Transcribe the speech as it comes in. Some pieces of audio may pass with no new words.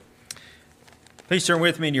Please turn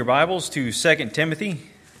with me in your Bibles to 2 Timothy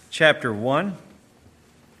chapter 1.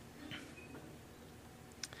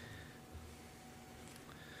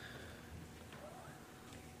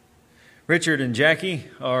 Richard and Jackie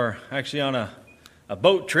are actually on a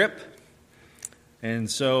boat trip,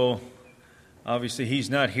 and so obviously he's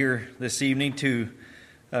not here this evening to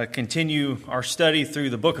continue our study through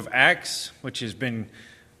the book of Acts, which has been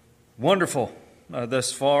wonderful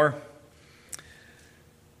thus far.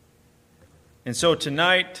 And so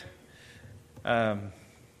tonight,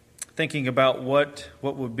 thinking about what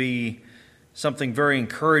would be something very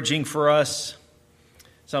encouraging for us,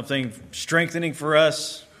 something strengthening for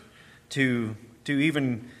us to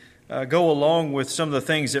even go along with some of the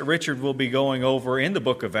things that Richard will be going over in the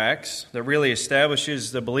book of Acts that really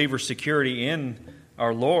establishes the believer's security in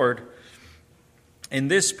our Lord.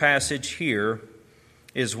 And this passage here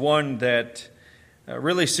is one that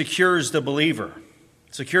really secures the believer.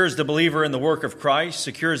 Secures the believer in the work of Christ,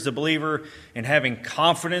 secures the believer in having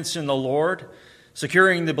confidence in the Lord,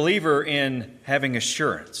 securing the believer in having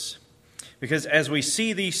assurance. Because as we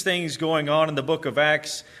see these things going on in the book of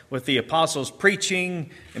Acts with the apostles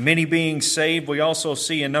preaching and many being saved, we also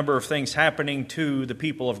see a number of things happening to the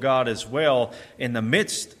people of God as well in the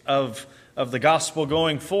midst of the gospel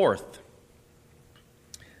going forth.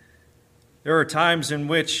 There are times in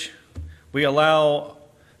which we allow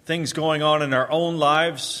things going on in our own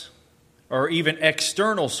lives or even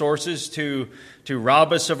external sources to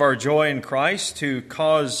rob us of our joy in Christ, to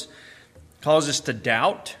cause us to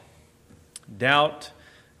doubt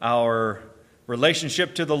our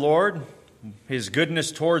relationship to the Lord, His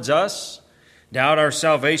goodness towards us, doubt our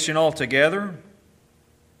salvation altogether.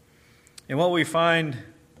 And what we find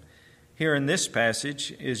here in this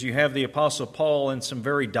passage is you have the Apostle Paul in some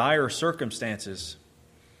very dire circumstances,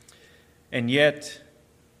 and yet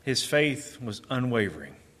his faith was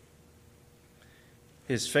unwavering.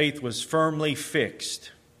 His faith was firmly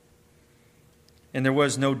fixed, and there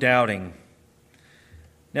was no doubting.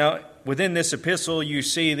 Now, within this epistle, you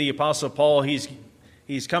see the Apostle Paul,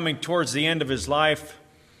 he's coming towards the end of his life,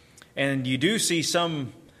 and you do see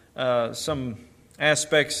some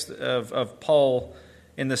aspects of Paul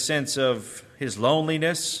in the sense of his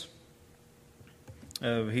loneliness.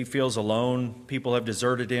 He feels alone. People have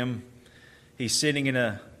deserted him. He's sitting in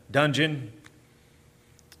a dungeon.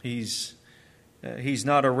 He's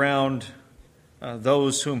not around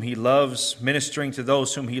those whom he loves, ministering to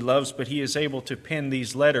those whom he loves, but he is able to pen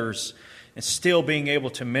these letters and still being able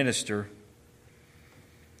to minister.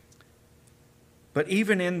 But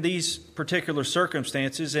even in these particular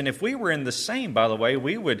circumstances, and if we were in the same, by the way,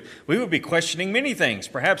 we would be questioning many things.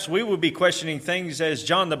 Perhaps we would be questioning things as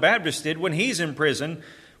John the Baptist did when he's in prison,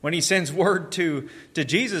 when he sends word to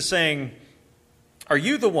Jesus saying, "Are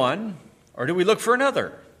you the one, or do we look for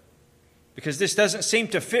another? Because this doesn't seem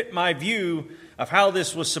to fit my view of how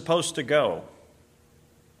this was supposed to go."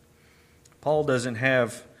 Paul doesn't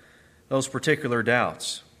have those particular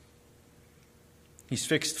doubts. He's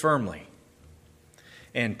fixed firmly.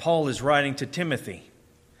 And Paul is writing to Timothy.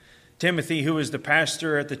 Timothy, who is the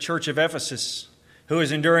pastor at the church of Ephesus, who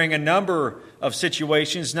is enduring a number of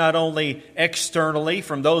situations, not only externally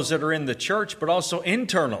from those that are in the church, but also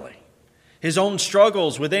internally. His own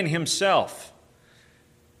struggles within himself.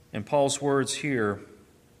 And Paul's words here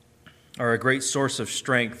are a great source of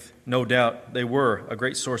strength. No doubt they were a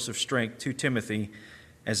great source of strength to Timothy,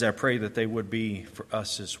 as I pray that they would be for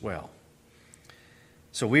us as well.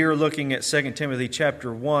 So we are looking at 2 Timothy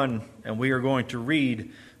chapter 1, and we are going to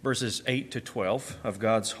read verses 8 to 12 of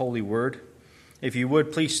God's holy word. If you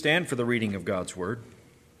would, please stand for the reading of God's word.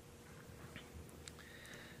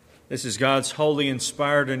 This is God's holy,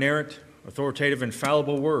 inspired, inerrant, authoritative,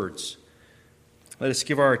 infallible words. Let us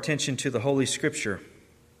give our attention to the Holy Scripture.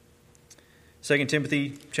 2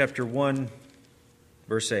 Timothy chapter 1,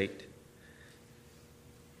 verse 8.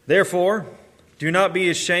 "Therefore, do not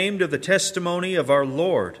be ashamed of the testimony of our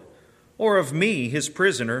Lord, or of me, his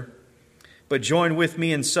prisoner, but join with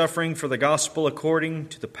me in suffering for the gospel according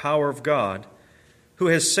to the power of God, who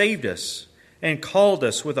has saved us and called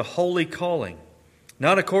us with a holy calling,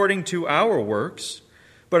 not according to our works,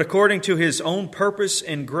 but according to his own purpose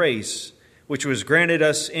and grace, which was granted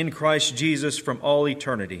us in Christ Jesus from all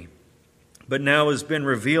eternity, but now has been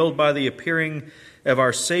revealed by the appearing of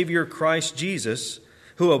our Savior Christ Jesus,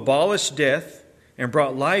 who abolished death and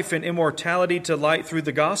brought life and immortality to light through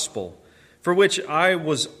the gospel, for which I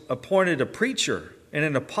was appointed a preacher and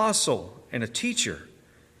an apostle and a teacher.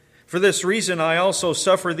 For this reason I also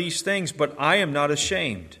suffer these things, but I am not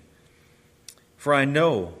ashamed. For I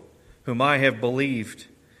know whom I have believed,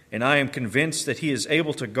 and I am convinced that he is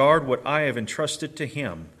able to guard what I have entrusted to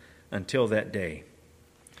him until that day.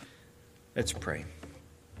 Let's pray.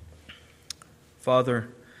 Father,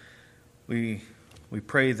 we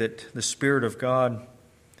pray that the Spirit of God,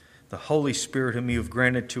 the Holy Spirit whom you have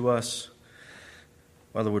granted to us,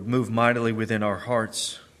 Father, would move mightily within our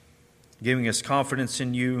hearts, giving us confidence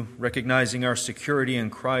in you, recognizing our security in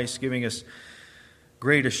Christ, giving us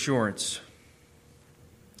great assurance.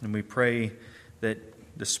 And we pray that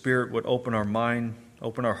the Spirit would open our mind,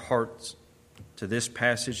 open our hearts to this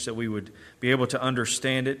passage, that we would be able to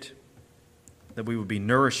understand it, that we would be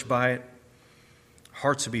nourished by it,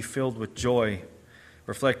 hearts would be filled with joy,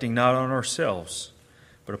 reflecting not on ourselves,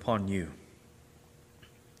 but upon you.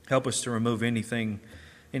 Help us to remove any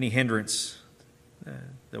hindrance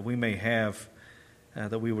that we may have,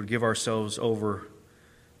 that we would give ourselves over,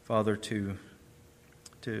 Father, to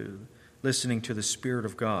listening to the Spirit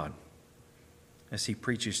of God as He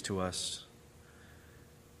preaches to us,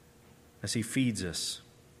 as He feeds us.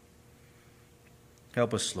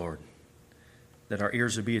 Help us, Lord, that our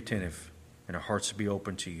ears would be attentive and our hearts would be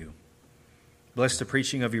open to you. Bless the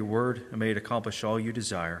preaching of your word, and may it accomplish all you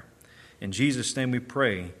desire. In Jesus' name we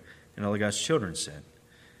pray, and all of God's children said,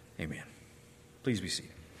 amen. Please be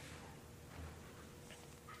seated.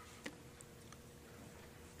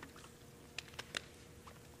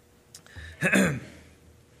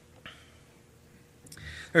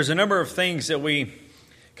 There's a number of things that we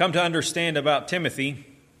come to understand about Timothy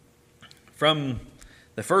from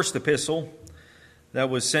the first epistle that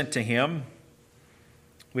was sent to him.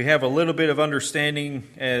 We have a little bit of understanding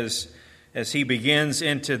as he begins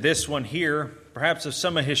into this one here, perhaps of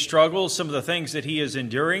some of his struggles, some of the things that he is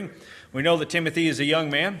enduring. We know that Timothy is a young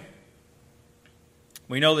man.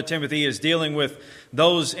 We know that Timothy is dealing with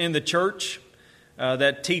those in the church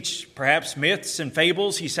that teach perhaps myths and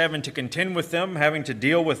fables. He's having to contend with them, having to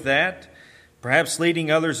deal with that, perhaps leading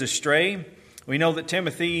others astray. We know that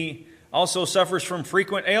Timothy also suffers from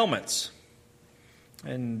frequent ailments.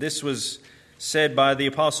 And this was said by the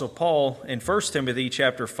Apostle Paul in 1 Timothy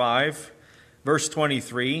chapter 5, verse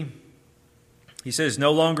 23. He says,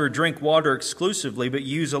 "No longer drink water exclusively, but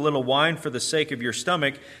use a little wine for the sake of your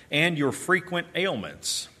stomach and your frequent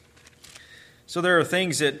ailments." So there are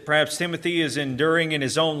things that perhaps Timothy is enduring in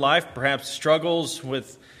his own life, perhaps struggles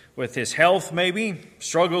with his health maybe,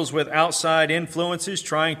 struggles with outside influences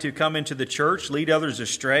trying to come into the church, lead others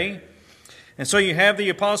astray. And so you have the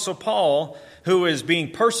Apostle Paul, who is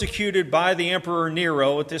being persecuted by the Emperor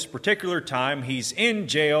Nero at this particular time. He's in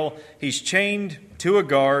jail, he's chained to a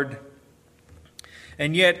guard,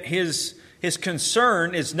 and yet his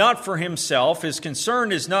concern is not for himself. His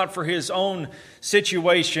concern is not for his own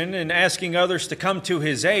situation and asking others to come to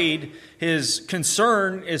his aid. His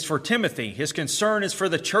concern is for Timothy. His concern is for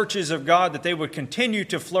the churches of God, that they would continue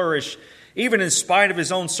to flourish even in spite of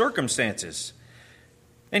his own circumstances.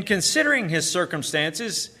 And considering his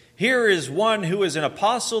circumstances, here is one who is an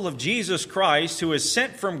apostle of Jesus Christ, who is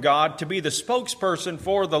sent from God to be the spokesperson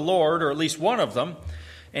for the Lord, or at least one of them.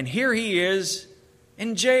 And here he is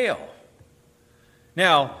in jail.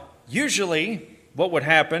 Now, usually what would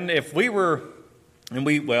happen if we were, and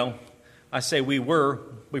we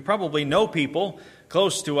probably know people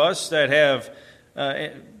close to us that have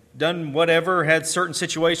done whatever, had certain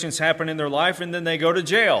situations happen in their life, and then they go to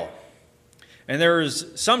jail. And there is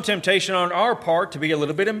some temptation on our part to be a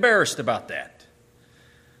little bit embarrassed about that.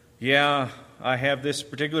 Yeah, I have this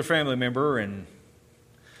particular family member, and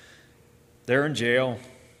they're in jail.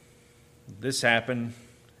 This happened.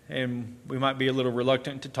 And we might be a little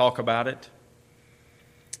reluctant to talk about it.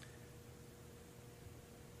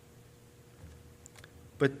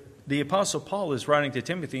 But the Apostle Paul is writing to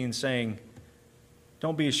Timothy and saying,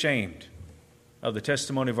 don't be ashamed of the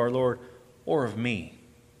testimony of our Lord or of me.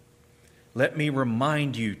 Let me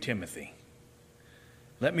remind you, Timothy.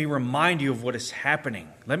 Let me remind you of what is happening.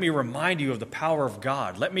 Let me remind you of the power of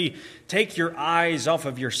God. Let me take your eyes off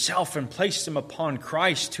of yourself and place them upon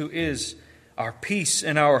Christ, who is our peace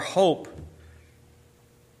and our hope.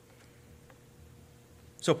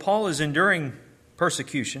 So Paul is enduring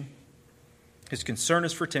persecution. His concern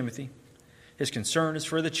is for Timothy. His concern is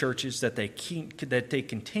for the churches, that they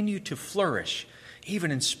continue to flourish,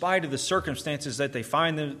 even in spite of the circumstances that they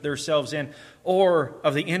find themselves in, or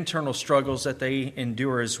of the internal struggles that they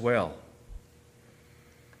endure as well.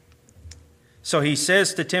 So he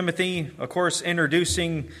says to Timothy, of course,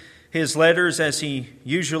 introducing his letters as he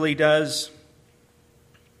usually does,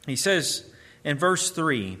 he says in verse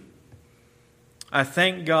 3, "I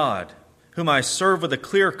thank God, whom I serve with a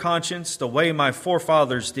clear conscience, the way my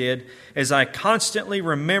forefathers did, as I constantly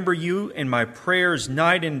remember you in my prayers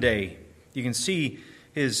night and day." You can see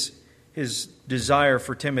his desire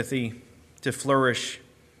for Timothy to flourish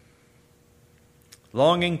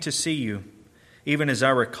longing to see you, even as I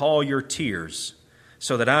recall your tears,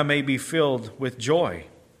 so that I may be filled with joy.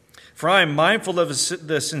 For I am mindful of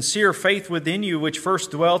the sincere faith within you, which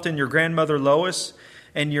first dwelt in your grandmother Lois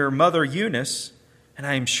and your mother Eunice, and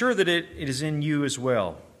I am sure that it is in you as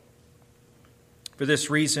well. For this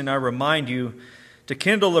reason, I remind you to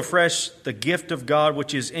kindle afresh the gift of God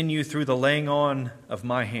which is in you through the laying on of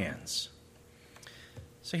my hands.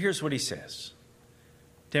 So here's what he says.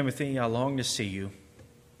 Timothy, I long to see you.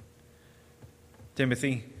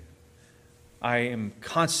 Timothy, I am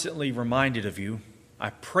constantly reminded of you. I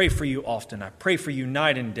pray for you often. I pray for you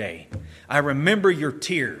night and day. I remember your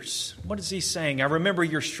tears. What is he saying? I remember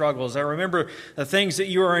your struggles. I remember the things that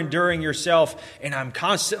you are enduring yourself, and I'm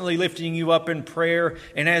constantly lifting you up in prayer.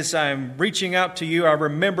 And as I'm reaching out to you, I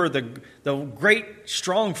remember the great,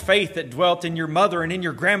 strong faith that dwelt in your mother and in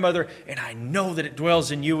your grandmother, and I know that it dwells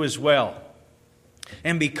in you as well.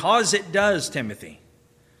 And because it does, Timothy,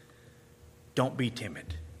 don't be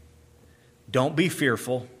timid. Don't be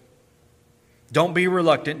fearful. Don't be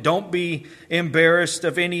reluctant. Don't be embarrassed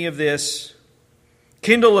of any of this.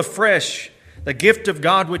 Kindle afresh the gift of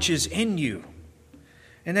God which is in you.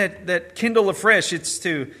 And that kindle afresh, it's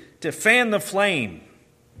to fan the flame.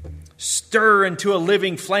 Stir into a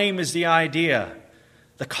living flame is the idea.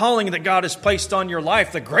 The calling that God has placed on your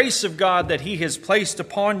life, the grace of God that He has placed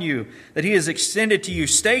upon you, that He has extended to you.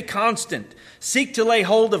 Stay constant. Seek to lay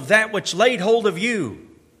hold of that which laid hold of you.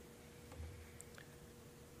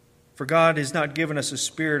 For God has not given us a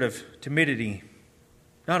spirit of timidity,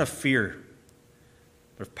 not of fear,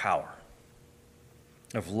 but of power,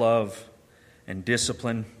 of love and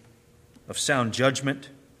discipline, of sound judgment.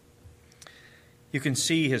 You can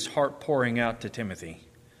see his heart pouring out to Timothy.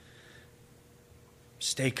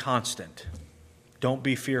 Stay constant. Don't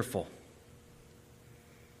be fearful.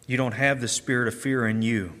 You don't have the spirit of fear in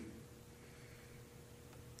you.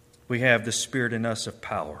 We have the spirit in us of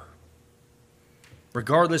power.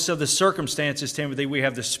 Regardless of the circumstances, Timothy, we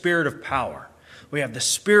have the spirit of power. We have the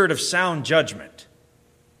spirit of sound judgment.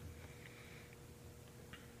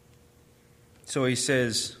 So he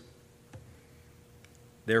says,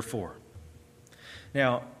 therefore.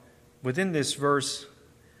 Now, within this verse,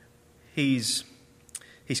 he's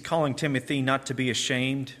calling Timothy not to be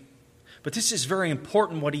ashamed. But this is very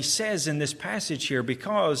important what he says in this passage here,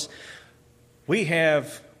 because we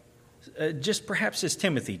have, just perhaps as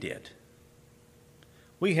Timothy did,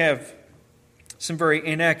 we have some very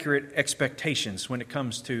inaccurate expectations when it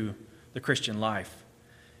comes to the Christian life.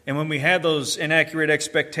 And when we have those inaccurate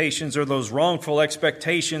expectations or those wrongful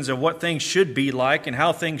expectations of what things should be like and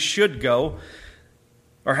how things should go,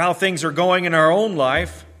 or how things are going in our own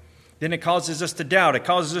life, then it causes us to doubt. It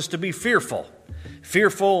causes us to be fearful.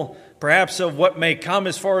 Fearful perhaps of what may come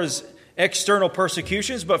as far as external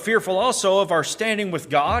persecutions, but fearful also of our standing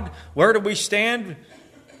with God. Where do we stand?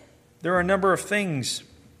 There are a number of things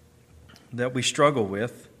that we struggle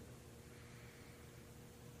with.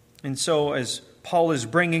 And so as Paul is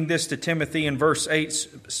bringing this to Timothy in verse 8,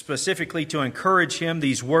 specifically to encourage him,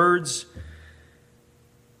 these words,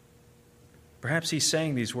 perhaps he's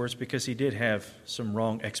saying these words because he did have some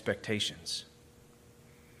wrong expectations.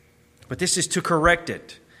 But this is to correct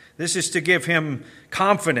it. This is to give him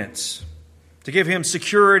confidence, to give him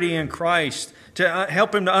security in Christ, to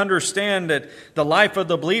help him to understand that the life of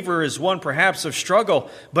the believer is one perhaps of struggle,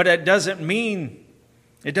 but it doesn't mean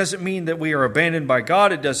that we are abandoned by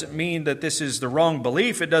God. It doesn't mean that this is the wrong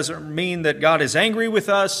belief. It doesn't mean that God is angry with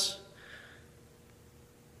us.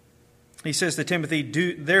 He says to Timothy,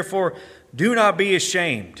 therefore, do not be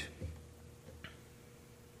ashamed.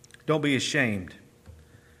 Don't be ashamed.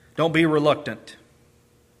 Don't be reluctant.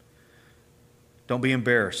 Don't be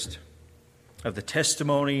embarrassed of the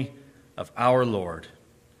testimony of our Lord,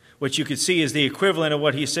 which you could see is the equivalent of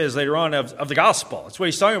what he says later on of the gospel. That's what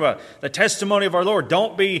he's talking about, the testimony of our Lord.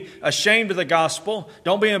 Don't be ashamed of the gospel.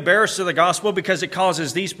 Don't be embarrassed of the gospel because it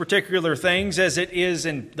causes these particular things as it is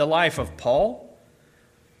in the life of Paul.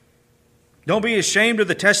 Don't be ashamed of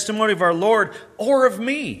the testimony of our Lord or of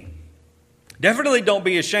me. Definitely don't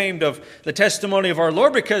be ashamed of the testimony of our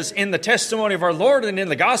Lord, because in the testimony of our Lord and in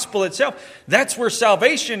the gospel itself, that's where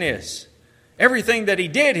salvation is. Everything that he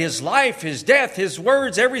did, his life, his death, his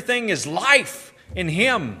words, everything is life in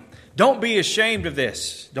him. Don't be ashamed of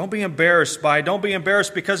this. Don't be embarrassed by it. Don't be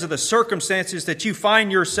embarrassed because of the circumstances that you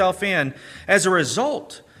find yourself in as a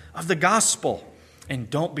result of the gospel.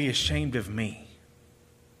 And don't be ashamed of me.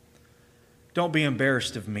 Don't be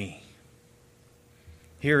embarrassed of me.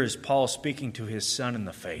 Here is Paul speaking to his son in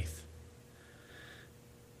the faith.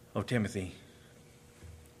 Oh, Timothy,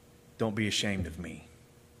 don't be ashamed of me.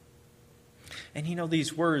 And you know,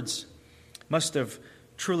 these words must have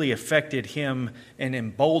truly affected him and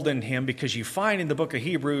emboldened him, because you find in the book of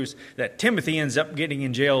Hebrews that Timothy ends up getting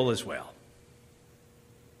in jail as well.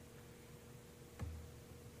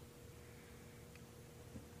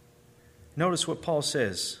 Notice what Paul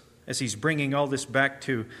says as he's bringing all this back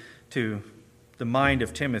to the mind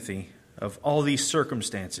of Timothy, of all these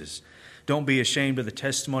circumstances. Don't be ashamed of the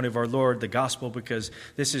testimony of our Lord, the gospel, because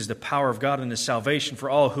this is the power of God and the salvation for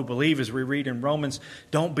all who believe, as we read in Romans.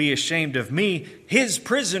 Don't be ashamed of me, his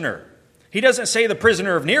prisoner. He doesn't say the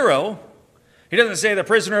prisoner of Nero. He doesn't say the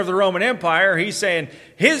prisoner of the Roman Empire. He's saying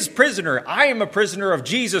his prisoner. I am a prisoner of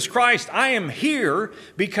Jesus Christ. I am here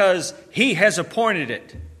because he has appointed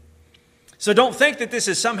it. So don't think that this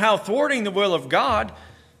is somehow thwarting the will of God.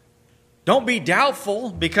 Don't be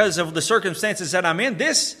doubtful because of the circumstances that I'm in.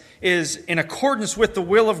 This is in accordance with the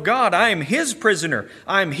will of God. I am his prisoner.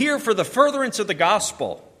 I am here for the furtherance of the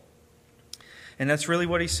gospel. And that's really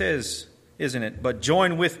what he says, isn't it? But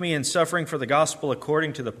join with me in suffering for the gospel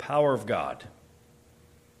according to the power of God.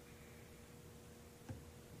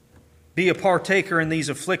 Be a partaker in these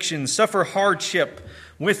afflictions. Suffer hardship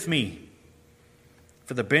with me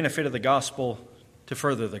for the benefit of the gospel, to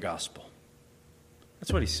further the gospel.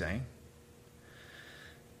 That's what he's saying.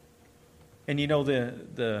 And you know,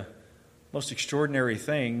 the most extraordinary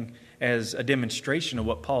thing as a demonstration of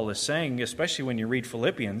what Paul is saying, especially when you read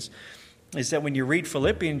Philippians, is that when you read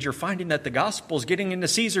Philippians, you're finding that the gospel is getting into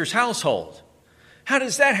Caesar's household. How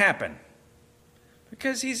does that happen?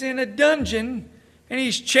 Because he's in a dungeon and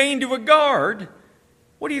he's chained to a guard.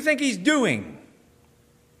 What do you think he's doing?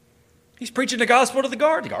 He's preaching the gospel to the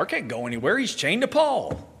guard. The guard can't go anywhere. He's chained to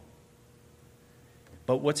Paul.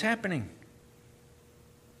 But what's happening?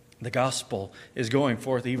 The gospel is going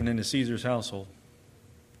forth even into Caesar's household.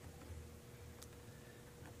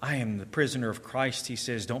 I am the prisoner of Christ, he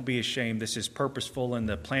says. Don't be ashamed. This is purposeful in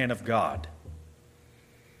the plan of God.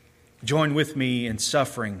 Join with me in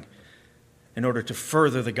suffering in order to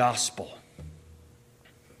further the gospel.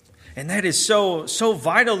 And that is so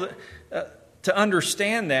vital to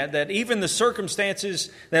understand that even the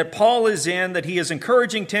circumstances that Paul is in, that he is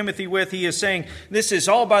encouraging Timothy with, he is saying, this is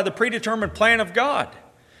all by the predetermined plan of God.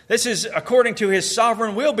 This is according to his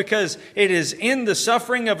sovereign will, because it is in the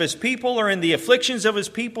suffering of his people, or in the afflictions of his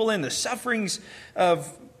people, in the sufferings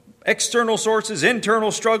of external sources,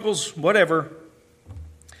 internal struggles, whatever,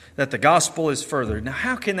 that the gospel is furthered. Now,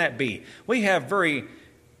 how can that be? We have very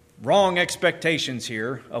wrong expectations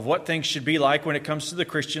here of what things should be like when it comes to the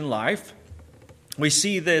Christian life. We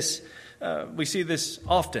see this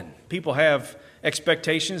often. People have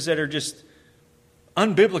expectations that are just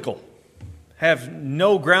unbiblical, have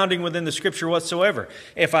no grounding within the Scripture whatsoever.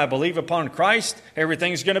 If I believe upon Christ,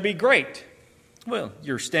 everything's going to be great. Well,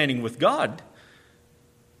 you're standing with God.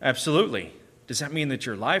 Absolutely. Does that mean that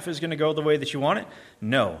your life is going to go the way that you want it?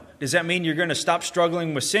 No. Does that mean you're going to stop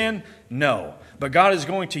struggling with sin? No. But God is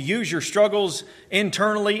going to use your struggles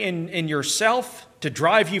internally in yourself to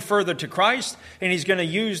drive you further to Christ. And He's going to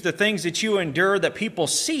use the things that you endure that people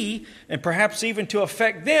see, and perhaps even to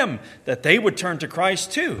affect them, that they would turn to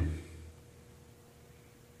Christ too.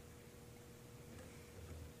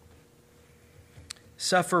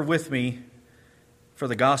 Suffer with me for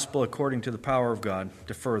the gospel according to the power of God,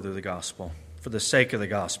 to further the gospel, for the sake of the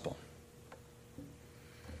gospel.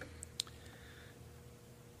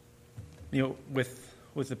 You know,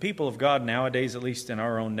 with the people of God nowadays, at least in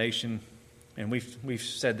our own nation, and we've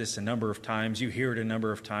said this a number of times, you hear it a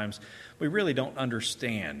number of times, we really don't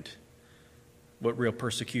understand what real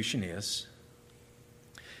persecution is.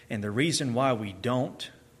 And the reason why we don't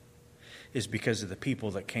is because of the people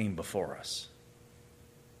that came before us.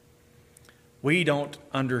 We don't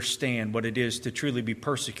understand what it is to truly be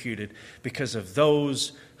persecuted because of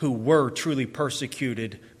those who were truly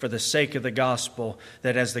persecuted for the sake of the gospel,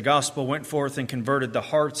 that as the gospel went forth and converted the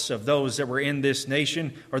hearts of those that were in this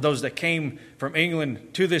nation, or those that came from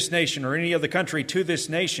England to this nation or any other country to this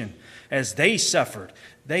nation, as they suffered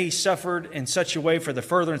in such a way for the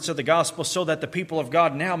furtherance of the gospel, so that the people of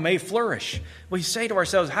God now may flourish. We say to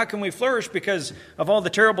ourselves, how can we flourish because of all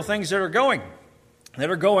the terrible things that are going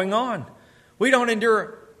on? We don't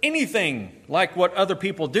endure anything like what other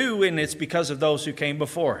people do, and it's because of those who came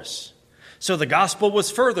before us. So the gospel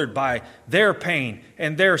was furthered by their pain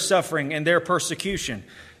and their suffering and their persecution.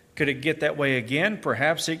 Could it get that way again?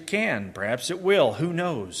 Perhaps it can. Perhaps it will. Who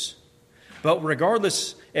knows? But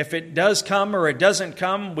regardless if it does come or it doesn't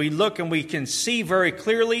come, we look and we can see very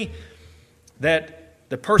clearly that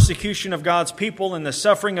the persecution of God's people and the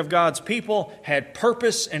suffering of God's people had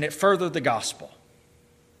purpose, and it furthered the gospel.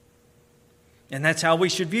 And that's how we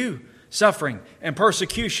should view suffering and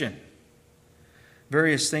persecution.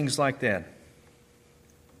 Various things like that.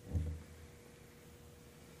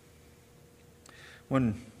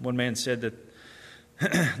 One man said that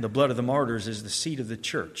the blood of the martyrs is the seed of the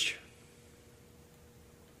church.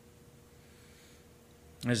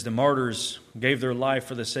 As the martyrs gave their life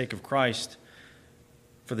for the sake of Christ,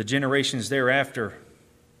 for the generations thereafter,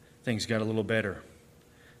 things got a little better.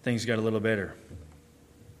 Things got a little better.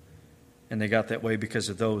 And they got that way because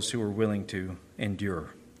of those who were willing to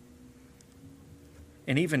endure.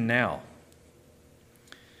 And even now,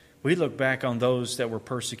 we look back on those that were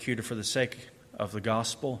persecuted for the sake of the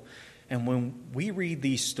gospel, and when we read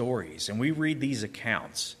these stories and we read these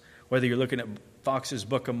accounts, whether you're looking at Fox's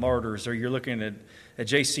Book of Martyrs or you're looking at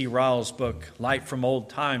J.C. Ryle's book, Light from Old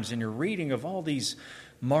Times, and you're reading of all these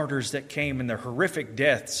martyrs that came and their horrific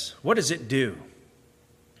deaths, what does it do?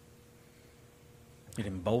 It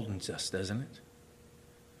emboldens us, doesn't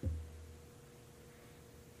it?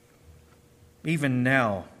 Even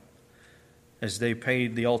now, as they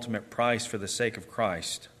paid the ultimate price for the sake of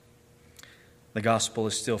Christ, the gospel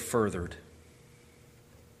is still furthered.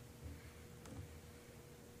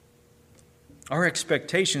 Our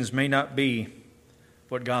expectations may not be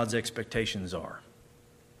what God's expectations are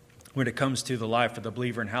when it comes to the life of the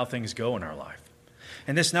believer and how things go in our life.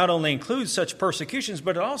 And this not only includes such persecutions,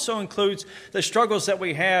 but it also includes the struggles that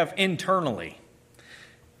we have internally.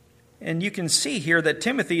 And you can see here that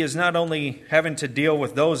Timothy is not only having to deal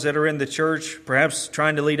with those that are in the church, perhaps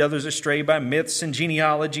trying to lead others astray by myths and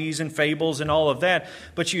genealogies and fables and all of that,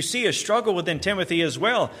 but you see a struggle within Timothy as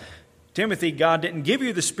well. Timothy, God didn't give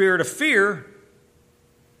you the spirit of fear,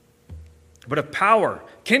 but of power.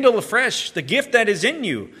 Kindle afresh the gift that is in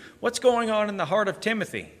you. What's going on in the heart of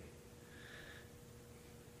Timothy?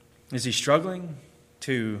 Is he struggling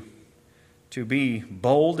to be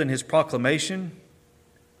bold in his proclamation?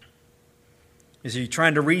 Is he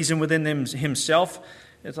trying to reason within himself?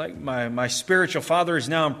 It's like, my spiritual father is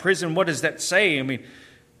now in prison. What does that say? I mean,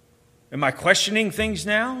 am I questioning things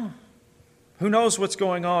now? Who knows what's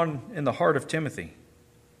going on in the heart of Timothy?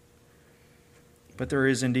 But there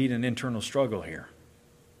is indeed an internal struggle here.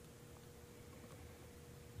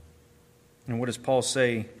 And what does Paul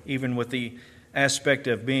say, even with the aspect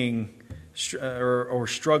of being, or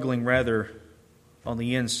struggling rather, on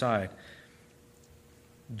the inside?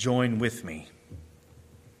 Join with me.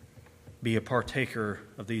 Be a partaker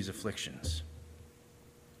of these afflictions.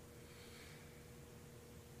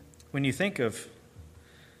 When you think of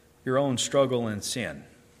your own struggle and sin,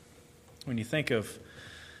 when you think of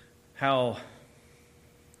how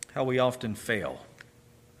we often fail,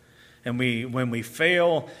 and when we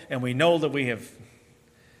fail and we know that we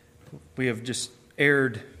have just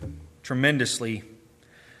erred tremendously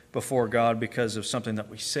before God because of something that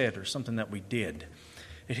we said or something that we did,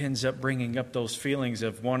 it ends up bringing up those feelings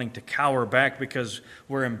of wanting to cower back because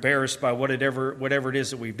we're embarrassed by whatever it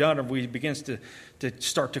is that we've done, or we begin to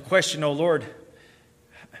start to question, oh Lord,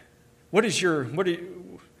 what's your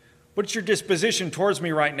disposition towards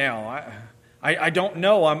me right now? I don't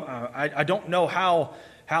know. I don't know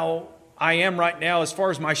how I am right now as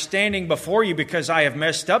far as my standing before you because I have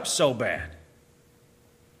messed up so bad.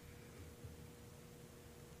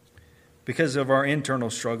 Because of our internal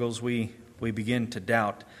struggles, we begin to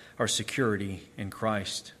doubt our security in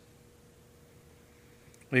Christ.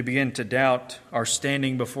 We begin to doubt our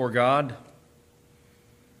standing before God.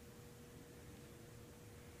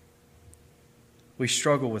 We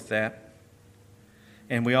struggle with that.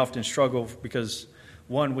 And we often struggle because,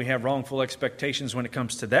 one, we have wrongful expectations when it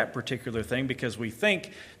comes to that particular thing, because we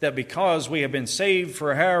think that because we have been saved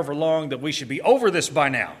for however long that we should be over this by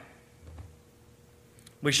now.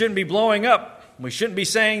 We shouldn't be blowing up. We shouldn't be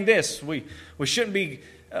saying this. We shouldn't be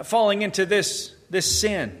falling into this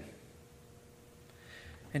sin.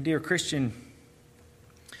 And dear Christian,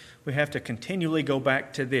 we have to continually go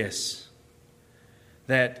back to this,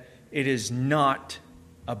 that it is not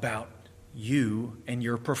about you and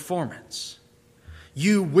your performance.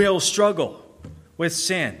 You will struggle with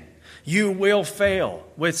sin. You will fail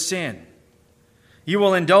with sin. You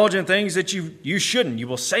will indulge in things that you shouldn't. You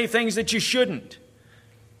will say things that you shouldn't.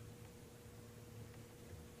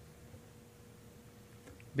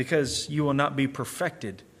 Because you will not be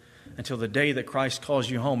perfected until the day that Christ calls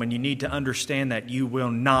you home. And you need to understand that you will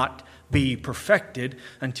not be perfected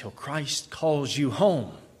until Christ calls you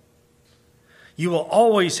home. You will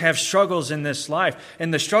always have struggles in this life.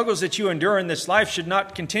 And the struggles that you endure in this life should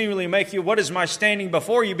not continually make you, what is my standing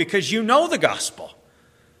before you? Because you know the gospel.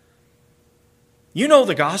 You know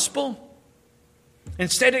the gospel.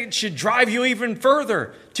 Instead, it should drive you even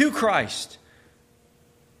further to Christ.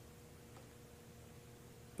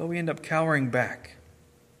 But we end up cowering back.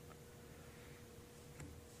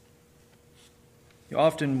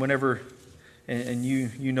 Often whenever, and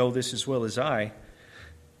you know this as well as I,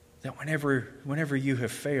 that whenever you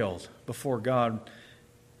have failed before God,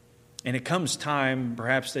 and it comes time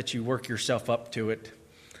perhaps that you work yourself up to it,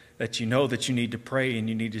 that you know that you need to pray and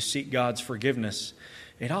you need to seek God's forgiveness,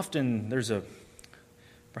 there's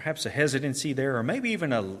perhaps a hesitancy there, or maybe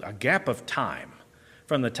even a gap of time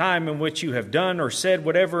from the time in which you have done or said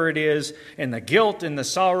whatever it is, and the guilt and the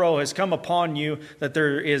sorrow has come upon you, that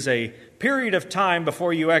there is a period of time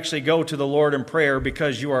before you actually go to the Lord in prayer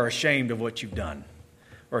because you are ashamed of what you've done,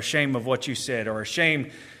 or ashamed of what you said, or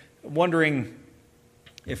ashamed, wondering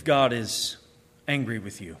if God is angry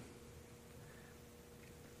with you,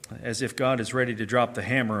 as if God is ready to drop the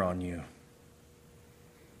hammer on you.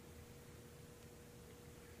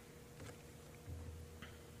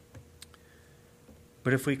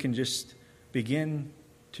 But if we can just begin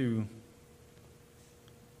to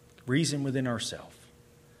reason within ourselves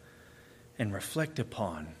and reflect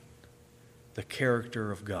upon the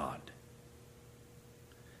character of God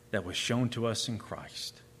that was shown to us in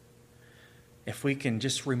Christ, if we can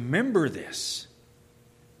just remember this,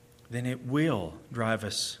 then it will drive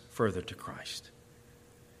us further to Christ.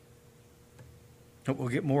 We'll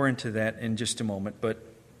get more into that in just a moment, but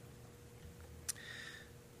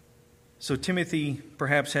so Timothy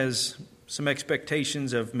perhaps has some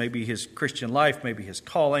expectations of maybe his Christian life, maybe his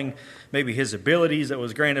calling, maybe his abilities that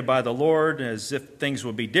was granted by the Lord, as if things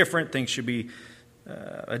would be different, things should be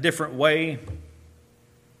a different way.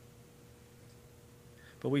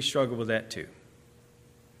 But we struggle with that too.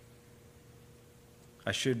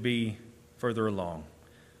 I should be further along.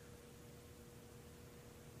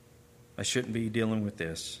 I shouldn't be dealing with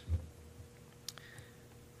this.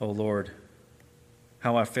 Oh Lord,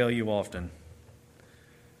 how I fail you often.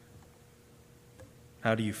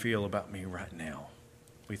 How do you feel about me right now?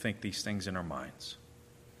 We think these things in our minds.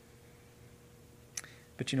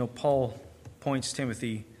 But Paul points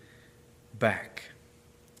Timothy back.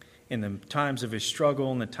 In the times of his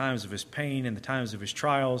struggle, in the times of his pain, in the times of his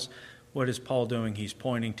trials, what is Paul doing? He's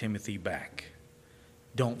pointing Timothy back.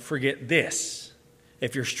 Don't forget this.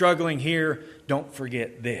 If you're struggling here, don't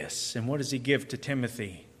forget this. And what does he give to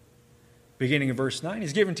Timothy? Beginning of verse 9,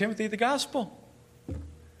 he's giving Timothy the gospel.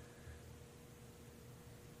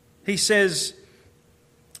 He says,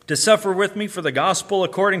 to suffer with me for the gospel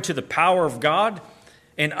according to the power of God,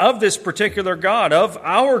 and of this particular God, of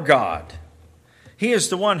our God. He is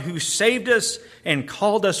the one who saved us and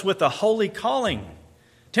called us with a holy calling.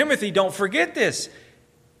 Timothy, don't forget this.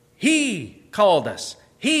 He called us.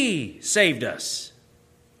 He saved us.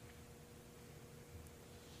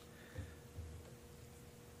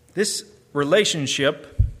 This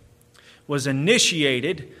relationship was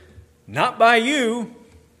initiated not by you,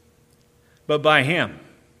 but by Him.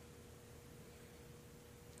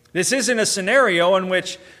 This isn't a scenario in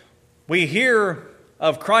which we hear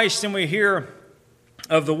of Christ and we hear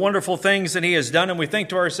of the wonderful things that He has done and we think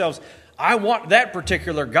to ourselves, I want that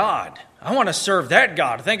particular God. I want to serve that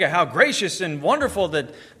God. Think of how gracious and wonderful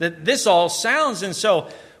that this all sounds. And so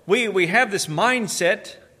we have this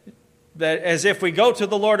mindset that as if we go to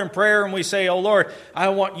the Lord in prayer and we say, oh Lord, I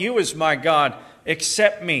want you as my God,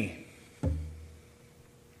 accept me.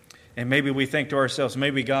 And maybe we think to ourselves,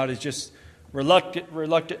 maybe God is just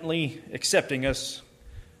reluctantly accepting us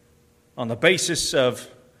on the basis of,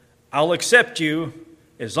 I'll accept you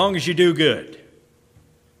as long as you do good.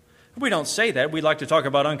 We don't say that. We like to talk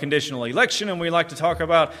about unconditional election and we like to talk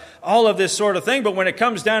about all of this sort of thing. But when it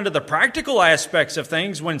comes down to the practical aspects of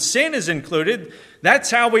things, when sin is included,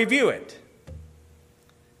 that's how we view it.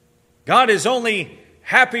 God is only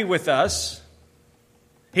happy with us.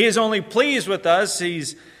 He is only pleased with us.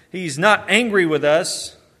 He's not angry with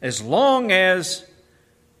us as long as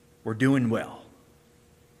we're doing well.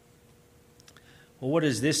 Well, what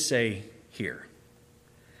does this say here?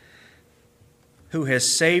 Who has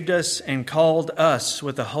saved us and called us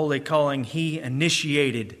with a holy calling, He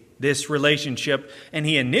initiated this relationship. And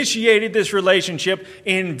He initiated this relationship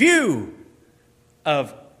in view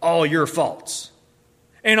of all your faults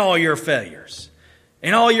and all your failures.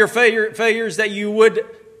 And all your failures that you would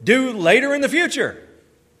do later in the future.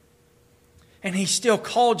 And He still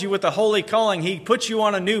called you with a holy calling. He put you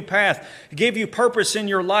on a new path. He gave you purpose in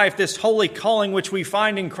your life. This holy calling which we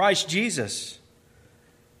find in Christ Jesus.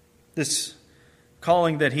 This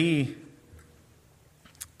calling that He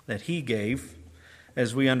gave,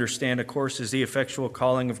 as we understand, of course, is the effectual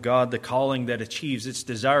calling of God, the calling that achieves its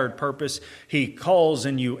desired purpose. He calls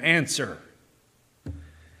and you answer.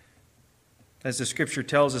 As the Scripture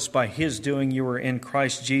tells us, by His doing you are in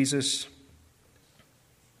Christ Jesus.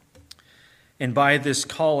 And by this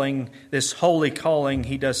calling, this holy calling,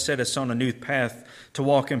 He does set us on a new path to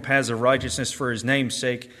walk in paths of righteousness for His name's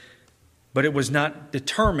sake. But it was not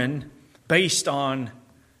determined based on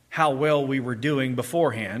how well we were doing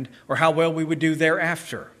beforehand or how well we would do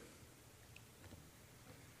thereafter.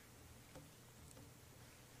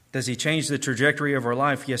 Does He change the trajectory of our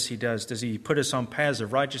life? Yes, He does. Does He put us on paths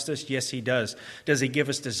of righteousness? Yes, He does. Does He give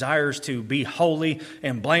us desires to be holy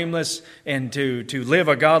and blameless and to live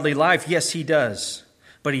a godly life? Yes, He does.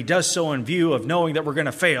 But He does so in view of knowing that we're going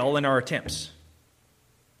to fail in our attempts.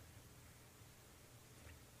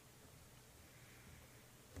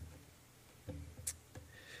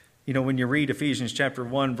 You know, when you read Ephesians chapter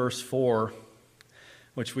 1, verse 4,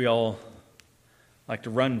 which we all like to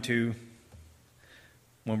run to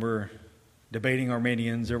when we're debating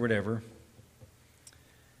Arminians or whatever,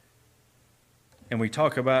 and we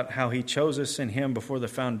talk about how He chose us in Him before the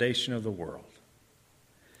foundation of the world,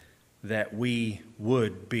 that we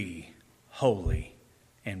would be holy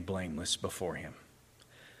and blameless before Him.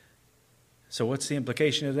 So what's the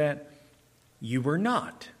implication of that? You were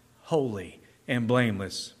not holy and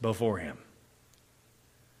blameless before Him.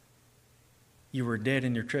 You were dead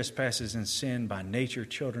in your trespasses and sin, by nature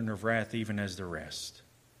children of wrath, even as the rest.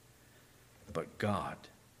 But God,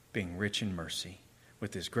 being rich in mercy,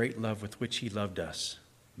 with His great love with which He loved us,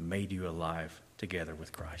 made you alive together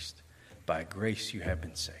with Christ. By grace you have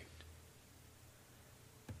been saved.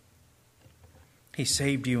 He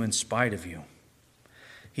saved you in spite of you.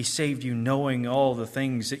 He saved you knowing all the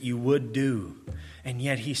things that you would do. And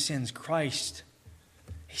yet He sends Christ.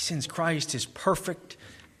 He sends Christ, His perfect,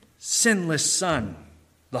 sinless Son,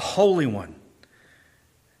 the Holy One,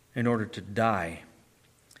 in order to die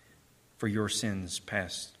for your sins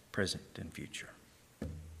past, present, and future.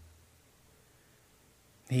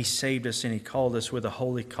 He saved us and He called us with a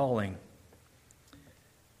holy calling,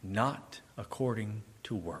 not according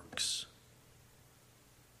to works.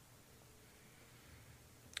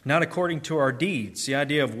 Not according to our deeds. The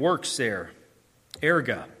idea of works there,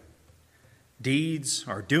 erga. Deeds,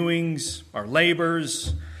 our doings, our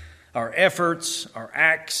labors, our efforts, our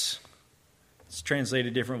acts. It's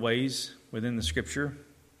translated different ways within the Scripture,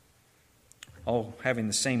 all having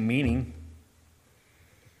the same meaning.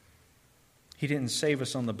 He didn't save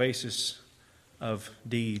us on the basis of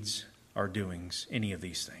deeds or doings, any of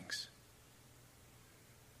these things.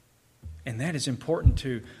 And that is important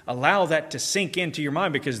to allow that to sink into your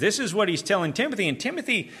mind, because this is what He's telling Timothy. And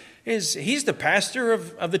Timothy he's the pastor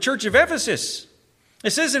of the church of Ephesus.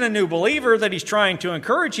 This isn't a new believer that he's trying to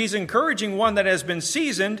encourage. He's encouraging one that has been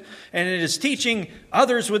seasoned and it is teaching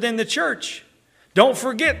others within the church. Don't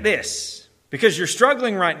forget this, because you're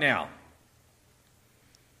struggling right now.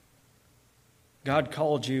 God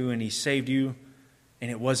called you and He saved you,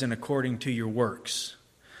 and it wasn't according to your works.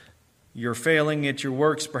 You're failing at your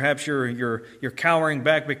works. Perhaps you're cowering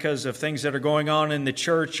back because of things that are going on in the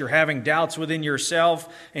church. You're having doubts within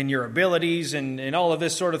yourself and your abilities and all of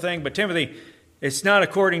this sort of thing. But Timothy, it's not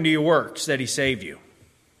according to your works that He saved you.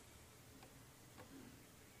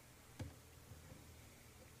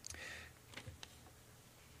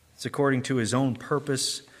 It's according to His own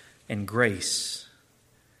purpose and grace,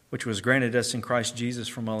 which was granted us in Christ Jesus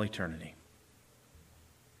from all eternity.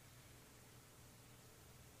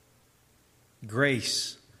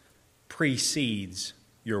 Grace precedes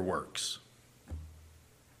your works.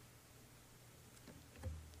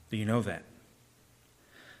 Do you know that?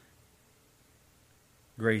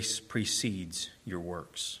 Grace precedes your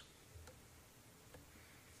works.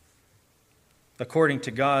 According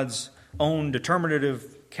to God's own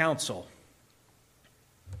determinative counsel,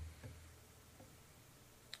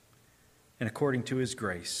 and according to His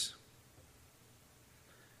grace,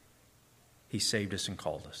 He saved us and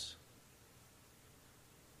called us.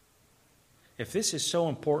 If this is so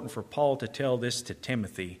important for Paul to tell this to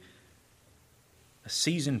Timothy, a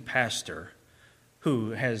seasoned pastor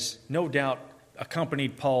who has no doubt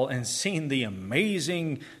accompanied Paul and seen the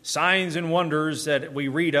amazing signs and wonders that we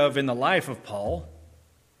read of in the life of Paul,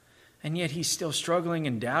 and yet he's still struggling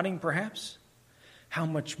and doubting perhaps, how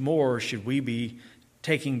much more should we be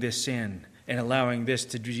taking this in and allowing this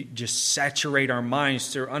to just saturate our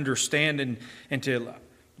minds to understand and to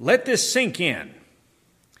let this sink in?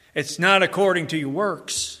 It's not according to your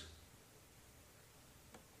works.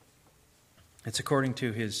 It's according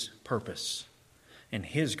to His purpose and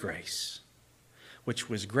His grace, which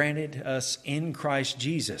was granted us in Christ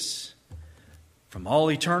Jesus from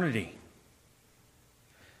all eternity.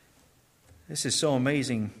 This is so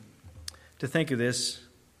amazing to think of this.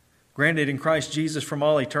 Granted in Christ Jesus from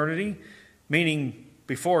all eternity, meaning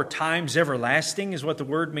before times everlasting is what the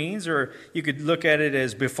word means, or you could look at it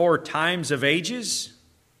as before times of ages.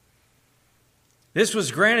 This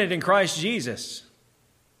was granted in Christ Jesus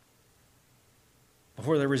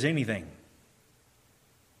before there was anything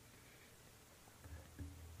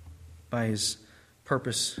by His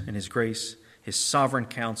purpose and His grace, His sovereign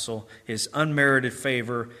counsel, His unmerited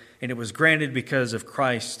favor, and it was granted because of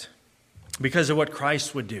Christ, because of what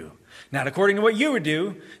Christ would do. Not according to what you would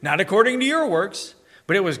do, not according to your works,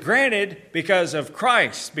 but it was granted because of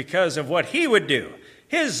Christ, because of what He would do,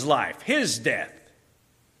 His life, His death.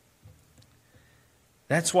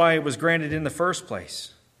 That's why it was granted in the first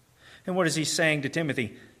place. And what is He saying to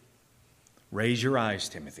Timothy? Raise your eyes,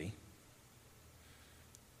 Timothy,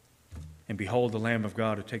 and behold the Lamb of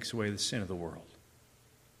God who takes away the sin of the world.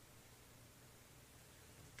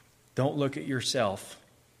 Don't look at yourself.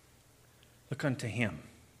 Look unto Him.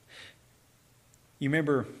 You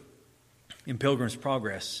remember in Pilgrim's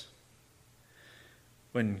Progress,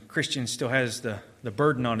 when Christian still has the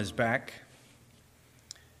burden on his back,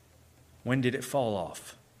 when did it fall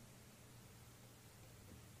off?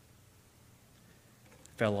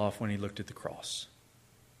 It fell off when he looked at the cross.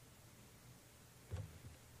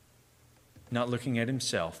 Not looking at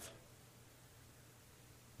himself,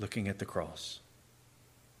 looking at the cross.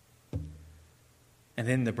 And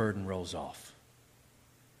then the burden rolls off.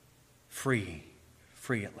 Free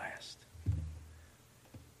at last.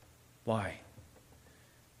 Why?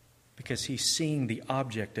 Because he's seeing the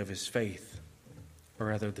object of his faith, or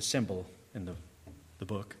rather the symbol in the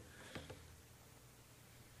book.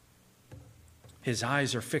 His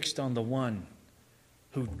eyes are fixed on the one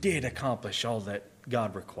who did accomplish all that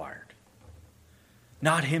God required.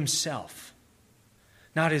 Not himself,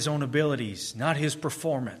 not his own abilities, not his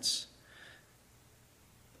performance,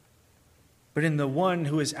 but in the one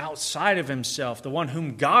who is outside of himself, the one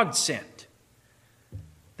whom God sent.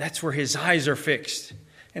 That's where his eyes are fixed,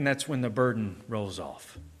 and that's when the burden rolls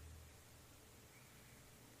off.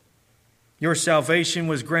 Your salvation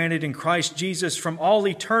was granted in Christ Jesus from all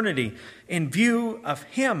eternity in view of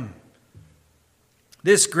Him.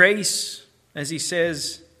 This grace, as he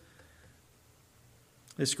says,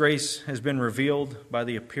 this grace has been revealed by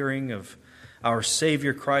the appearing of our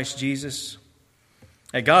Savior Christ Jesus.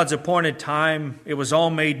 At God's appointed time, it was all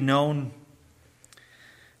made known.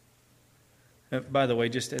 By the way,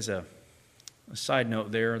 just as a side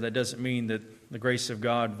note there, that doesn't mean that the grace of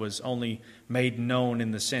God was only made known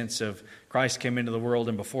in the sense of Christ came into the world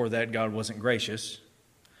and before that God wasn't gracious.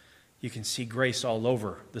 You can see grace all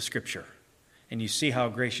over the Scripture. And you see how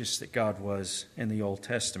gracious that God was in the Old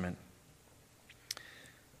Testament.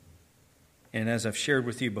 And as I've shared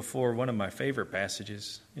with you before, one of my favorite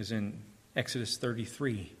passages is in Exodus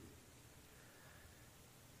 33.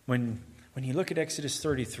 When you look at Exodus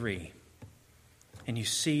 33 and you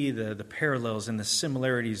see the parallels and the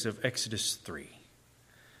similarities of Exodus 3.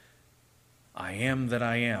 I am that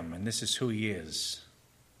I am, and this is who He is.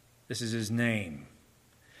 This is His name.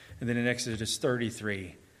 And then in Exodus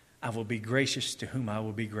 33, I will be gracious to whom I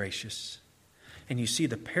will be gracious. And you see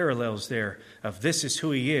the parallels there of this is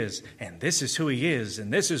who He is, and this is who He is,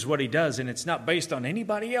 and this is what He does, and it's not based on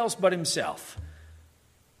anybody else but Himself,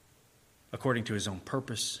 according to His own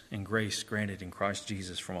purpose and grace granted in Christ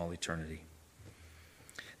Jesus from all eternity.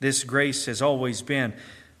 This grace has always been.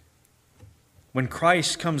 When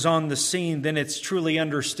Christ comes on the scene, then it's truly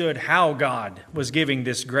understood how God was giving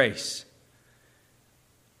this grace.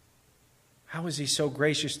 How is He so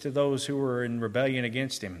gracious to those who were in rebellion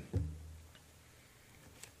against Him?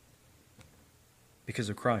 Because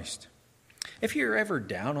of Christ. If you're ever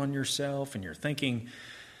down on yourself and you're thinking,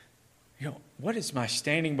 what is my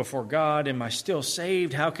standing before God? Am I still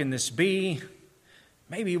saved? How can this be?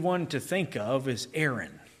 Maybe one to think of is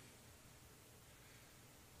Aaron.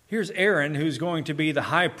 Here's Aaron, who's going to be the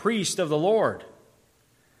high priest of the Lord.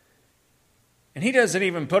 And he doesn't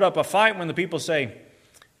even put up a fight when the people say,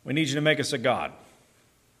 we need you to make us a god.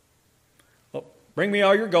 Well, bring me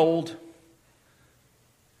all your gold,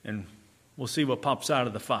 and we'll see what pops out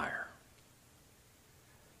of the fire.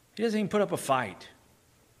 He doesn't even put up a fight.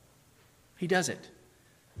 He does it.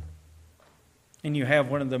 And you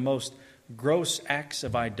have one of the most gross acts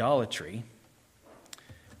of idolatry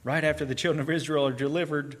right after the children of Israel are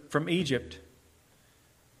delivered from Egypt.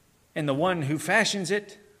 And the one who fashions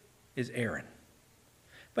it is Aaron.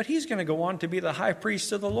 But he's going to go on to be the high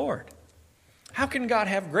priest of the Lord. How can God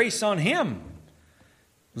have grace on him?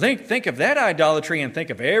 Think of that idolatry and think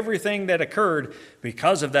of everything that occurred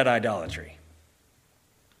because of that idolatry.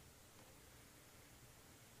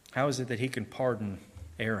 How is it that He can pardon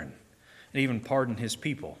Aaron and even pardon his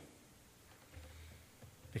people?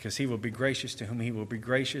 Because He will be gracious to whom He will be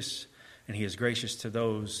gracious, and He is gracious to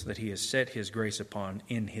those that He has set His grace upon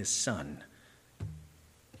in His Son.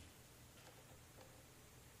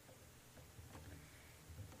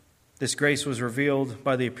 This grace was revealed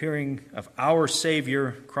by the appearing of our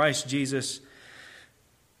Savior, Christ Jesus.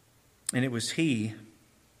 And it was He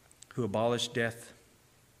who abolished death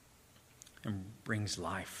and brings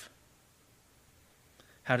life.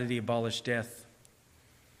 How did He abolish death?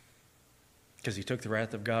 Because He took the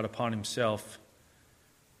wrath of God upon Himself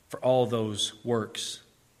for all those works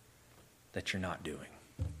that you're not doing.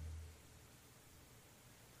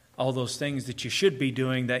 All those things that you should be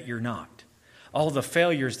doing that you're not. All the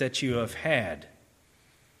failures that you have had.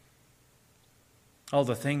 All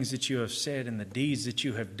the things that you have said and the deeds that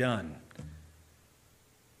you have done.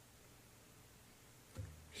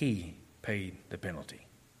 He paid the penalty.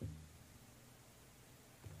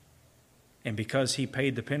 And because He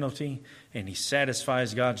paid the penalty and He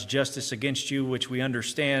satisfies God's justice against you, which we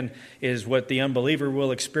understand is what the unbeliever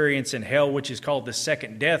will experience in hell, which is called the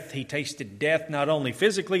second death. He tasted death not only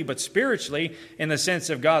physically but spiritually in the sense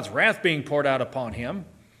of God's wrath being poured out upon him.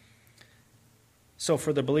 So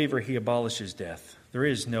for the believer, He abolishes death. There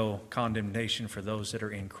is no condemnation for those that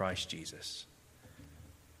are in Christ Jesus.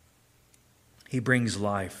 He brings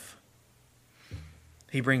life.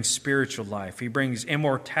 He brings spiritual life. He brings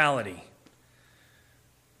immortality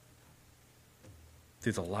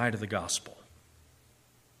through the light of the gospel.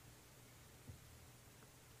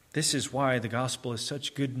 This is why the gospel is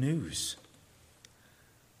such good news.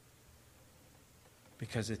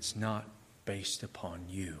 Because it's not based upon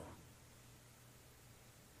you.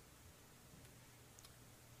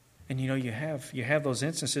 And you have those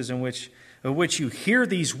instances in which you hear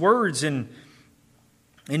these words and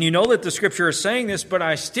you know that the Scripture is saying this, but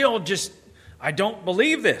I don't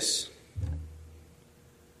believe this.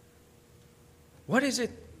 What is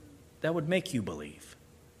it that would make you believe?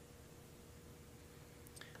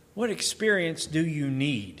 What experience do you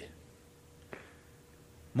need?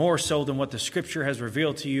 More so than what the Scripture has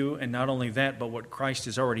revealed to you, and not only that, but what Christ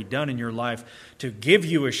has already done in your life to give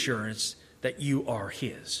you assurance that you are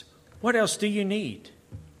His. What else do you need?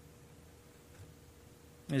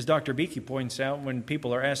 As Dr. Beakey points out, when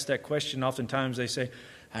people are asked that question, oftentimes they say,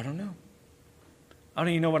 I don't know. I don't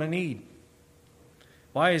even know what I need.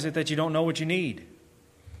 Why is it that you don't know what you need?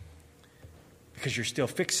 Because you're still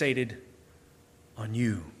fixated on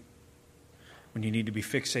you when you need to be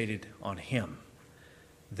fixated on Him.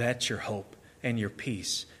 That's your hope and your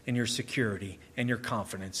peace and your security and your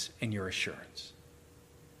confidence and your assurance.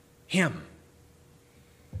 Him.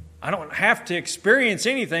 I don't have to experience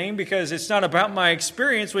anything because it's not about my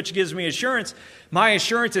experience which gives me assurance. My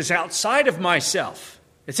assurance is outside of myself.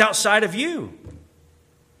 It's outside of you.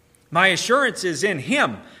 My assurance is in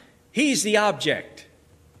Him. He's the object.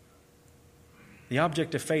 The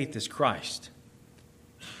object of faith is Christ.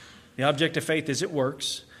 The object of faith isn't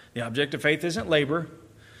works. The object of faith isn't labor.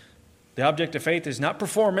 The object of faith is not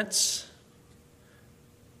performance.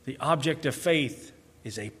 The object of faith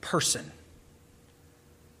is a person.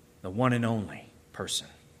 The one and only person,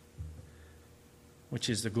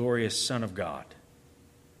 which is the glorious Son of God.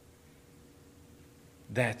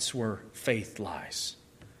 That's where faith lies,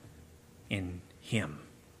 in Him.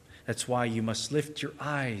 That's why you must lift your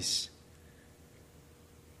eyes.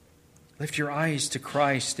 Lift your eyes to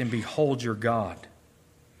Christ and behold your God.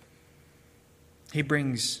 He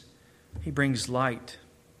brings light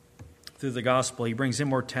through the gospel. He brings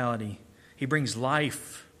immortality. He brings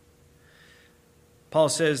life. Paul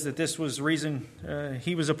says that this was the reason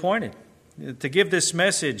he was appointed, to give this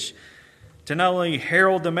message, to not only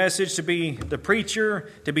herald the message, to be the preacher,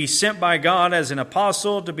 to be sent by God as an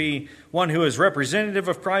apostle, to be one who is representative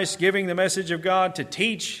of Christ, giving the message of God, to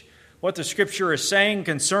teach what the Scripture is saying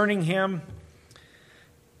concerning Him.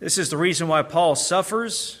 This is the reason why Paul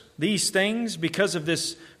suffers these things, because of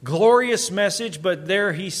this glorious message. But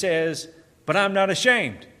there he says, but I'm not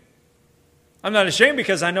ashamed. I'm not ashamed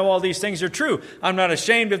because I know all these things are true. I'm not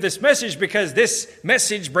ashamed of this message because this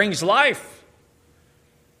message brings life.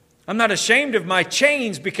 I'm not ashamed of my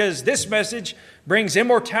chains because this message brings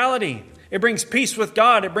immortality. It brings peace with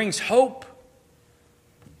God. It brings hope.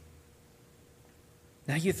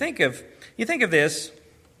 Now you think of this.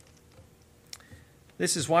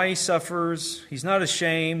 This is why he suffers. He's not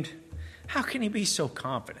ashamed. How can he be so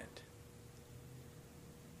confident?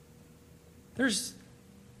 There's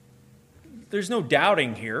no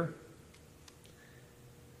doubting here.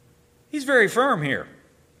 He's very firm here.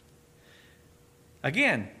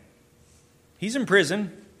 Again, he's in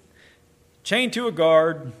prison, chained to a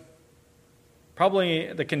guard.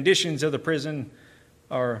 Probably the conditions of the prison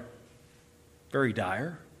are very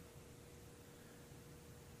dire.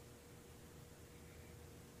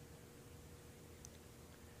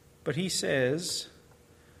 But he says,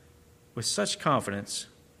 with such confidence,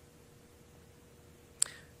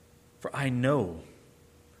 for I know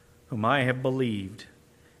whom I have believed,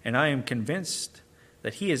 and I am convinced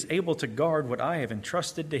that he is able to guard what I have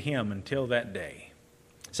entrusted to him until that day.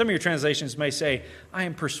 Some of your translations may say, I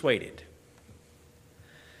am persuaded.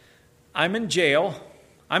 I'm in jail.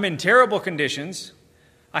 I'm in terrible conditions.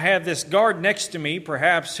 I have this guard next to me,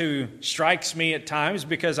 perhaps, who strikes me at times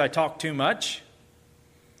because I talk too much.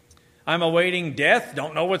 I'm awaiting death.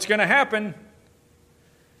 Don't know what's going to happen.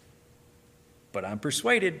 But I'm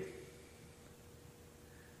persuaded.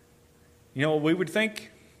 You know what we would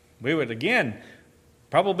think? We would, again,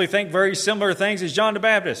 probably think very similar things as John the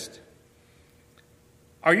Baptist.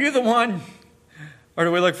 Are you the one, or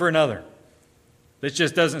do we look for another? This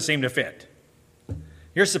just doesn't seem to fit.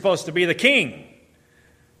 You're supposed to be the king.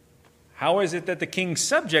 How is it that the king's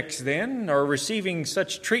subjects then are receiving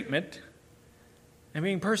such treatment and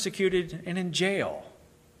being persecuted and in jail?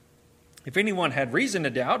 If anyone had reason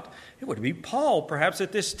to doubt, it would be Paul, perhaps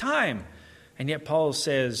at this time. And yet Paul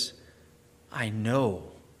says, I know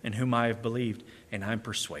in whom I have believed, and I'm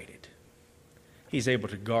persuaded. He's able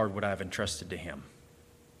to guard what I've entrusted to him.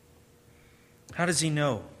 How does he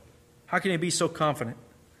know? How can he be so confident?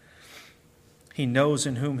 He knows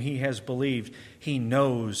in whom he has believed. He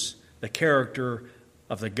knows the character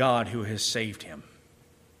of the God who has saved him.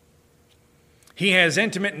 He has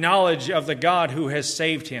intimate knowledge of the God who has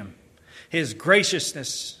saved him. His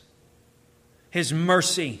graciousness, his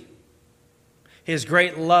mercy, his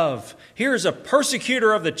great love. Here's a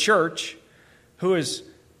persecutor of the church who is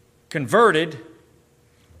converted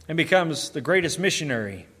and becomes the greatest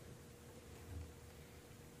missionary.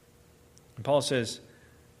 And Paul says,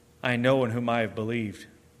 I know in whom I have believed,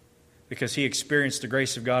 because he experienced the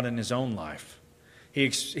grace of God in his own life.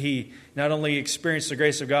 He not only experienced the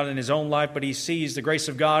grace of God in his own life, but he sees the grace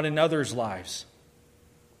of God in others' lives.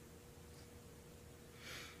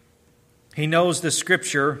 He knows the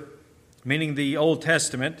Scripture, meaning the Old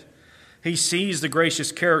Testament. He sees the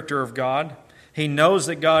gracious character of God. He knows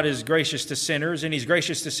that God is gracious to sinners, and he's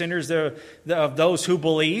gracious to sinners of those who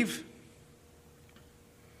believe.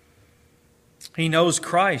 He knows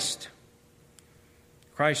Christ.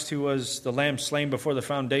 Christ who was the Lamb slain before the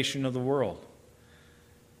foundation of the world.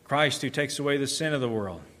 Christ who takes away the sin of the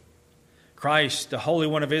world. Christ, the Holy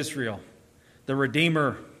One of Israel, the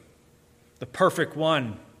Redeemer, the Perfect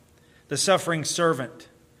One, the suffering servant,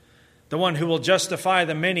 the one who will justify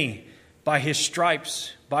the many by his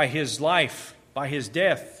stripes, by his life, by his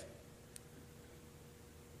death.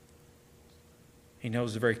 He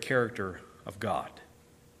knows the very character of God.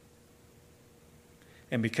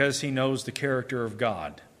 And because he knows the character of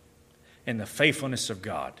God and the faithfulness of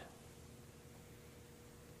God,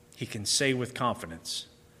 he can say with confidence,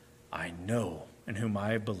 I know in whom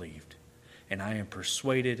I have believed, and I am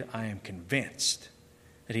persuaded, I am convinced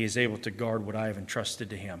that he is able to guard what I have entrusted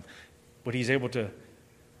to him. What he's able to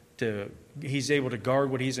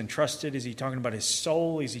guard what he's entrusted. Is he talking about his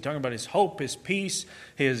soul? Is he talking about his hope, his peace,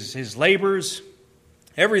 his labors?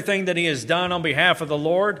 Everything that he has done on behalf of the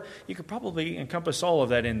Lord, you could probably encompass all of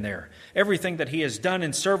that in there. Everything that he has done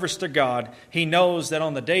in service to God, he knows that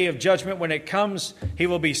on the day of judgment when it comes, he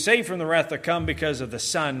will be saved from the wrath to come because of the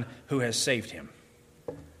Son who has saved him.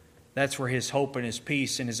 That's where his hope and his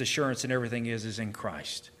peace and his assurance and everything is in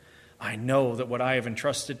Christ. I know that what I have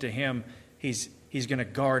entrusted to him, he's going to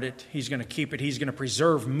guard it. He's going to keep it. He's going to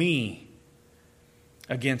preserve me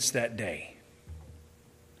against that day,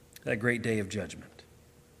 that great day of judgment.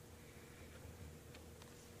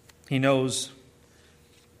 He knows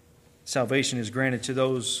salvation is granted to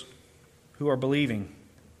those who are believing.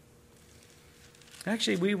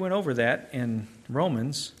 Actually, we went over that in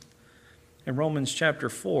Romans. In Romans chapter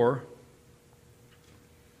 4,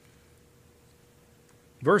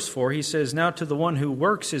 verse 4, he says, Now to the one who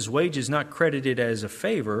works, his wage is not credited as a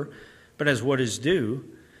favor, but as what is due.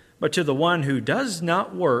 But to the one who does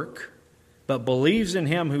not work, but believes in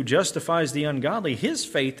him who justifies the ungodly, his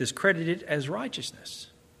faith is credited as righteousness.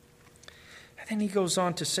 And then he goes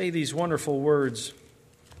on to say these wonderful words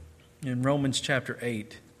in Romans chapter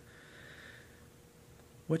 8.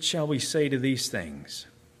 What shall we say to these things?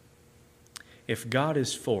 If God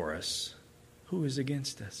is for us, who is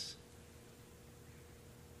against us?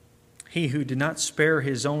 He who did not spare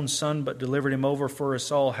his own Son, but delivered him over for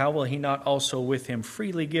us all, how will he not also with him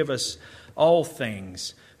freely give us all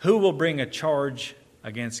things? Who will bring a charge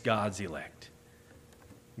against God's elect?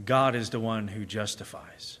 God is the one who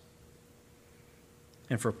justifies.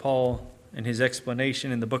 And for Paul, in his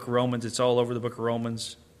explanation in the book of Romans, it's all over the book of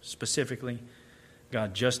Romans specifically,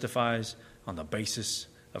 God justifies on the basis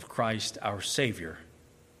of Christ our Savior.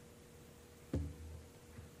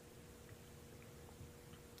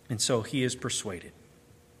 And so he is persuaded.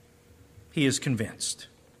 He is convinced.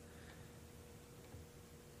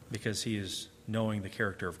 Because he is knowing the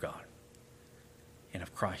character of God and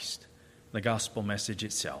of Christ, the gospel message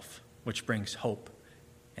itself, which brings hope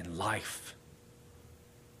and life.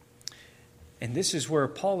 And this is where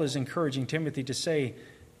Paul is encouraging Timothy to say,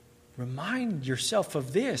 remind yourself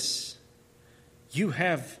of this. You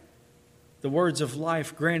have the words of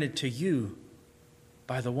life granted to you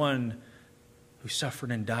by the one who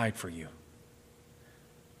suffered and died for you.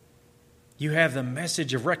 You have the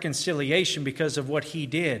message of reconciliation because of what he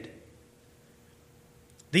did.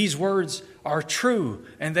 These words are true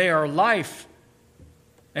and they are life.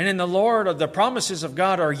 And in the Lord, the promises of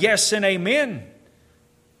God are yes and amen.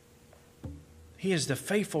 He is the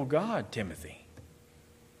faithful God, Timothy.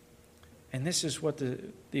 And this is what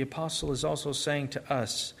the apostle is also saying to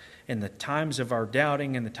us in the times of our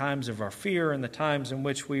doubting, in the times of our fear, in the times in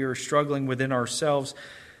which we are struggling within ourselves.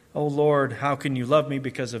 Oh Lord, how can you love me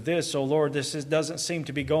because of this? Oh Lord, doesn't seem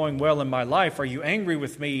to be going well in my life. Are you angry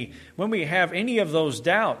with me? When we have any of those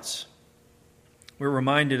doubts, we're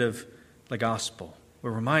reminded of the gospel.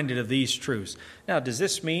 We're reminded of these truths. Now, does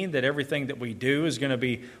this mean that everything that we do is going to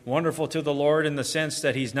be wonderful to the Lord in the sense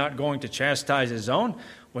that He's not going to chastise His own?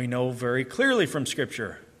 We know very clearly from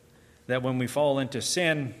Scripture that when we fall into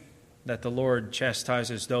sin, that the Lord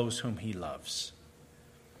chastises those whom He loves.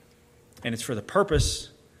 And it's for the purpose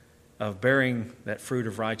of bearing that fruit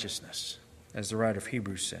of righteousness, as the writer of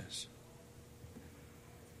Hebrews says.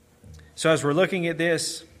 So as we're looking at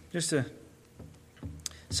this, just to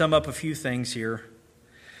sum up a few things here,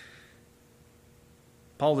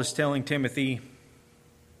 Paul is telling Timothy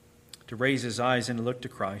to raise his eyes and look to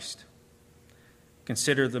Christ.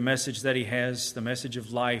 Consider the message that he has, the message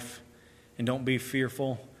of life, and don't be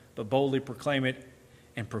fearful, but boldly proclaim it,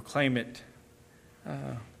 and proclaim it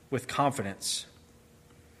with confidence.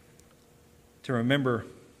 To remember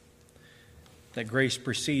that grace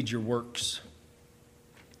precedes your works.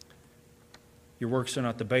 Your works are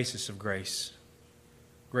not the basis of grace.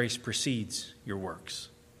 Grace precedes your works.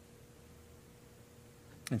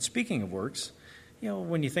 And speaking of works,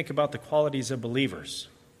 when you think about the qualities of believers,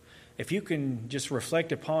 if you can just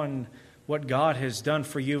reflect upon what God has done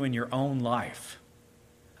for you in your own life,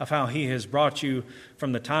 of how He has brought you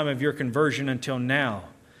from the time of your conversion until now,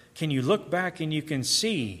 can you look back and you can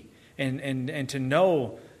see and to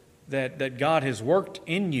know that God has worked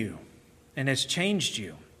in you and has changed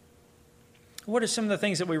you? What are some of the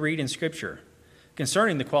things that we read in Scripture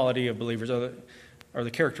concerning the quality of believers or the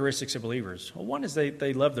characteristics of believers? Well, one is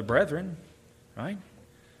they love the brethren, right?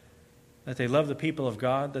 That they love the people of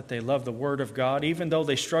God, that they love the Word of God, even though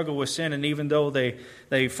they struggle with sin and even though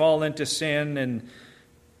they fall into sin, and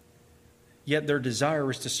yet their desire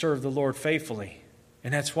is to serve the Lord faithfully.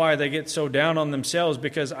 And that's why they get so down on themselves,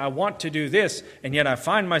 because I want to do this, and yet I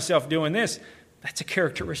find myself doing this. That's a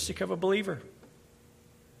characteristic of a believer.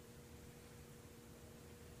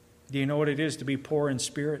 Do you know what it is to be poor in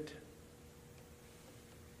spirit?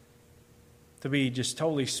 To be just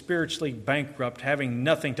totally spiritually bankrupt, having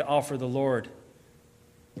nothing to offer the Lord.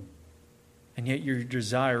 And yet your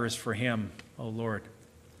desire is for Him, oh Lord,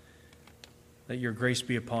 that your grace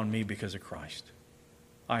be upon me because of Christ.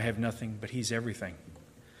 I have nothing, but He's everything.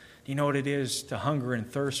 Do you know what it is to hunger and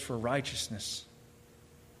thirst for righteousness?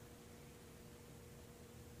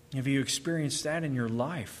 Have you experienced that in your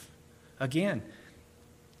life? Again,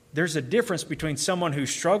 there's a difference between someone who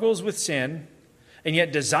struggles with sin and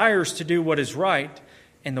yet desires to do what is right,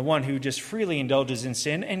 and the one who just freely indulges in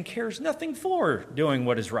sin and cares nothing for doing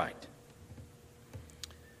what is right.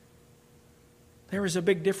 There is a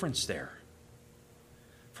big difference there.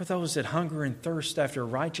 For those that hunger and thirst after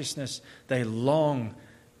righteousness, they long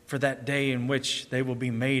for that day in which they will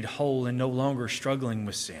be made whole and no longer struggling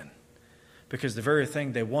with sin. Because the very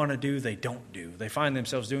thing they want to do, they don't do. They find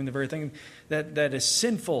themselves doing the very thing that is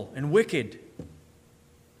sinful and wicked.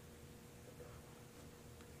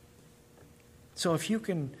 So if you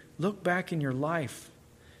can look back in your life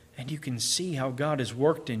and you can see how God has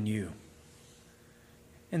worked in you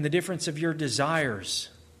and the difference of your desires,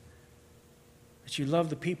 that you love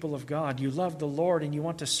the people of God, you love the Lord and you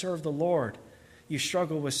want to serve the Lord, you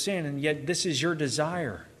struggle with sin and yet this is your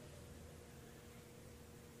desire.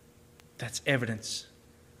 That's evidence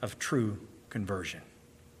of true conversion.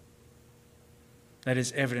 That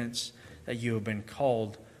is evidence that you have been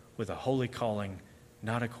called with a holy calling,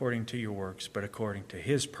 not according to your works, but according to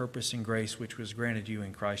His purpose and grace, which was granted you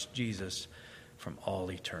in Christ Jesus from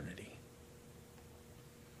all eternity.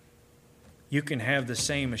 You can have the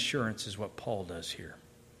same assurance as what Paul does here,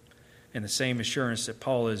 and the same assurance that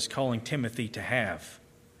Paul is calling Timothy to have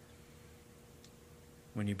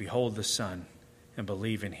when you behold the Son and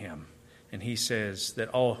believe in Him. And he says that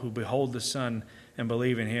all who behold the Son and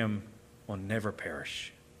believe in Him will never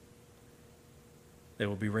perish. They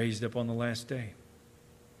will be raised up on the last day.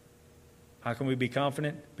 How can we be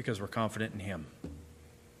confident? Because we're confident in Him.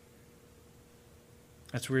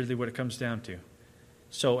 That's really what it comes down to.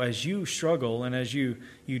 So as you struggle and as you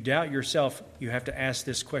doubt yourself, you have to ask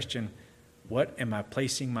this question: what am I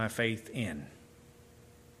placing my faith in?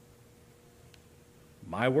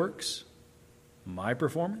 My works? My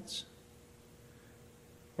performance?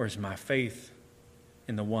 Or is my faith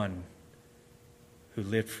in the one who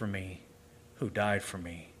lived for me, who died for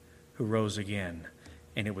me, who rose again,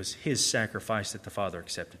 and it was His sacrifice that the Father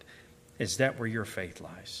accepted? Is that where your faith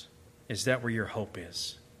lies? Is that where your hope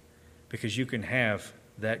is? Because you can have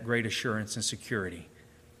that great assurance and security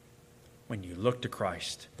when you look to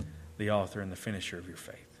Christ, the author and the finisher of your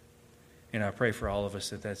faith. And I pray for all of us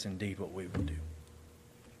that that's indeed what we will do.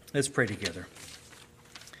 Let's pray together.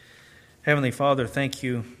 Heavenly Father, thank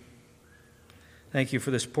you. Thank you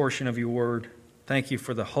for this portion of your word. Thank you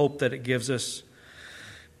for the hope that it gives us.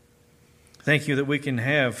 Thank you that we can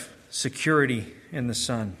have security in the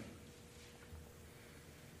Son.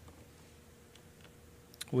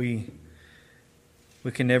 We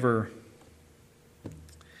can never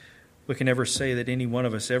say that any one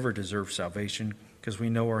of us ever deserves salvation, because we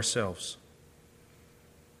know ourselves.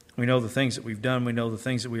 We know the things that we've done. We know the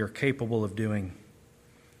things that we are capable of doing.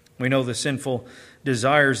 We know the sinful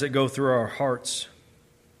desires that go through our hearts.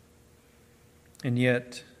 And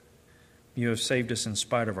yet, you have saved us in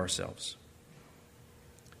spite of ourselves.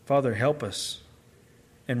 Father, help us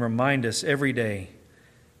and remind us every day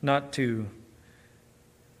not to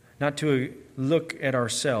look at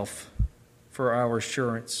ourselves for our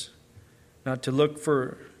assurance, not to look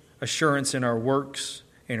for assurance in our works,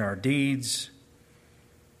 in our deeds,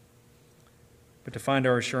 but to find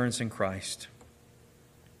our assurance in Christ.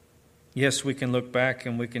 Yes, we can look back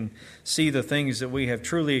and we can see the things that we have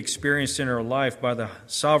truly experienced in our life by the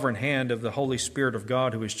sovereign hand of the Holy Spirit of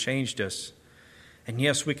God who has changed us. And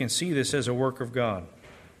yes, we can see this as a work of God.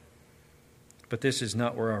 But this is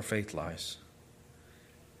not where our faith lies.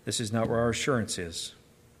 This is not where our assurance is.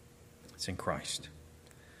 It's in Christ.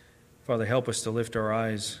 Father, help us to lift our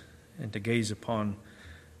eyes and to gaze upon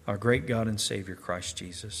our great God and Savior, Christ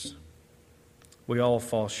Jesus. We all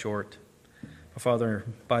fall short. Father,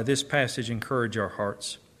 by this passage, encourage our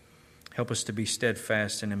hearts. Help us to be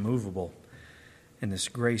steadfast and immovable in this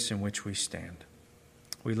grace in which we stand.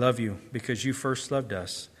 We love you because you first loved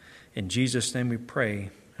us. In Jesus' name we pray,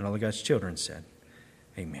 and all of God's children said,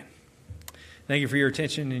 amen. Thank you for your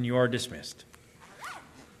attention, and you are dismissed.